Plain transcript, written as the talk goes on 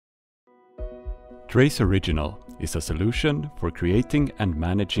Trace Original is a solution for creating and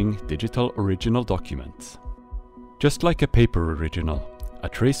managing digital original documents. Just like a paper original, a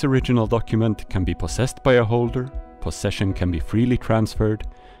Trace Original document can be possessed by a holder, possession can be freely transferred,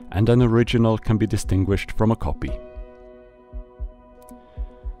 and an original can be distinguished from a copy.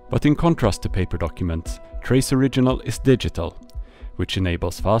 But in contrast to paper documents, Trace Original is digital, which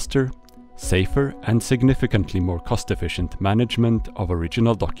enables faster, safer, and significantly more cost-efficient management of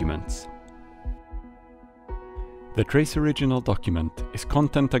original documents. The Trace Original document is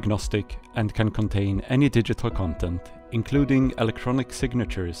content agnostic and can contain any digital content, including electronic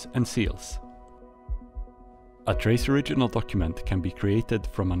signatures and seals. A Trace Original document can be created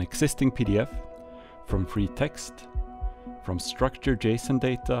from an existing PDF, from free text, from structured JSON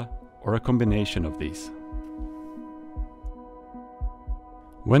data, or a combination of these.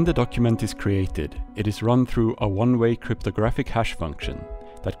 When the document is created, it is run through a one-way cryptographic hash function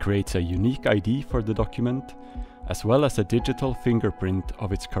that creates a unique ID for the document, as well as a digital fingerprint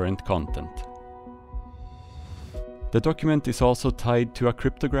of its current content. The document is also tied to a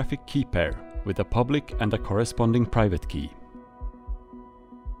cryptographic key pair with a public and a corresponding private key.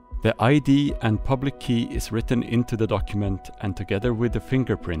 The ID and public key is written into the document, and together with the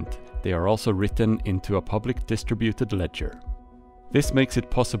fingerprint, they are also written into a public distributed ledger. This makes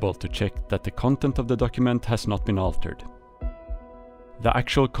it possible to check that the content of the document has not been altered. The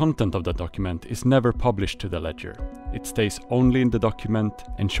actual content of the document is never published to the ledger. It stays only in the document,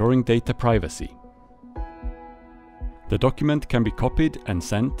 ensuring data privacy. The document can be copied and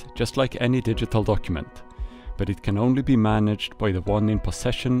sent just like any digital document, but it can only be managed by the one in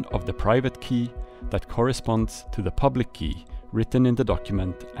possession of the private key that corresponds to the public key written in the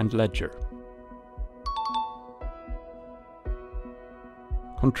document and ledger.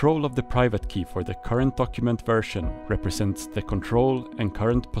 Control of the private key for the current document version represents the control and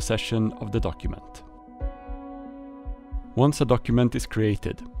current possession of the document. Once a document is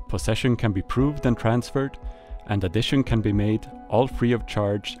created, possession can be proved and transferred, and addition can be made, all free of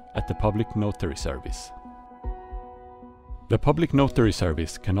charge, at the public notary service. The public notary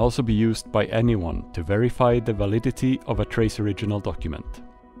service can also be used by anyone to verify the validity of a Trace Original document.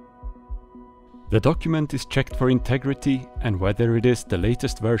 The document is checked for integrity and whether it is the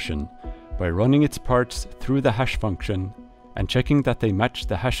latest version by running its parts through the hash function and checking that they match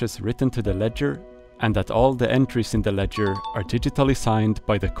the hashes written to the ledger and that all the entries in the ledger are digitally signed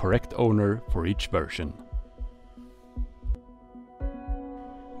by the correct owner for each version.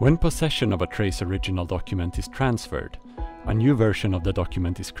 When possession of a Trace Original document is transferred, a new version of the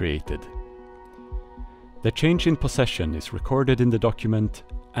document is created. The change in possession is recorded in the document,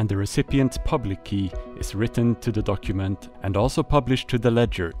 and the recipient's public key is written to the document and also published to the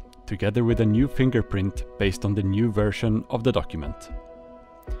ledger, together with a new fingerprint based on the new version of the document.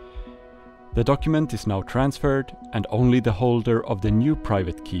 The document is now transferred, and only the holder of the new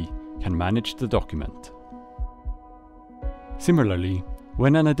private key can manage the document. Similarly,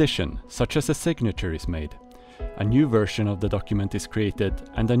 when an addition, such as a signature, is made, a new version of the document is created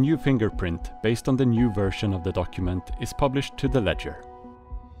and a new fingerprint based on the new version of the document is published to the ledger.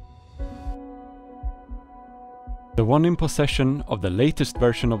 The one in possession of the latest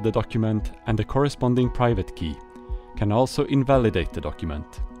version of the document and the corresponding private key can also invalidate the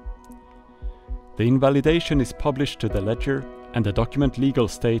document. The invalidation is published to the ledger, and the document legal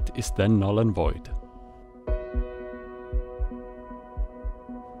state is then null and void.